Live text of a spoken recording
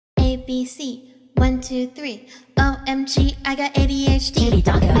B, C. 1, 2, 3. OMG, I got ADHD. I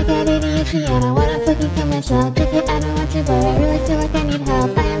got ADHD and I wanna fucking kill myself. Take it, I don't want to, but I really feel like I need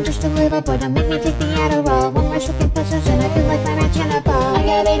help. I am just a little boy, don't make me take the Adderall. One more second passes and I feel like my match in a ball. I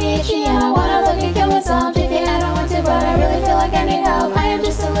got ADHD and I wanna fucking kill myself. Take it, I don't want to, but I really feel like I need help. I am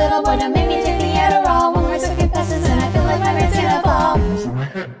just a little boy, don't make me take the Adderall. One more second passes and I feel like my match in a ball. Bees in my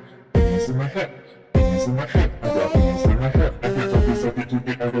head, bees in my head, bees in my head. I got bees in my head. I can't help this, I can take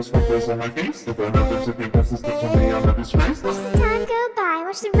it, I got sparkles on my face. If another second passes, that's when me, I'm a disgrace. Watch the time go by,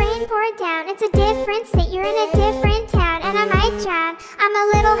 watch the rain pour down. It's a different state, you're in a different town, and I might drown. I'm a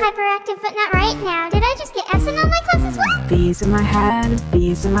little hyperactive, but not right now. Did I just get F's in all my classes? What? Bees in my head,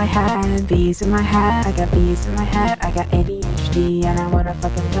 bees in my head, bees in my head. I got bees in my head, I got ADHD and I wanna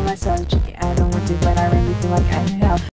fucking kill myself. Check it, I don't want to, but I really feel like I need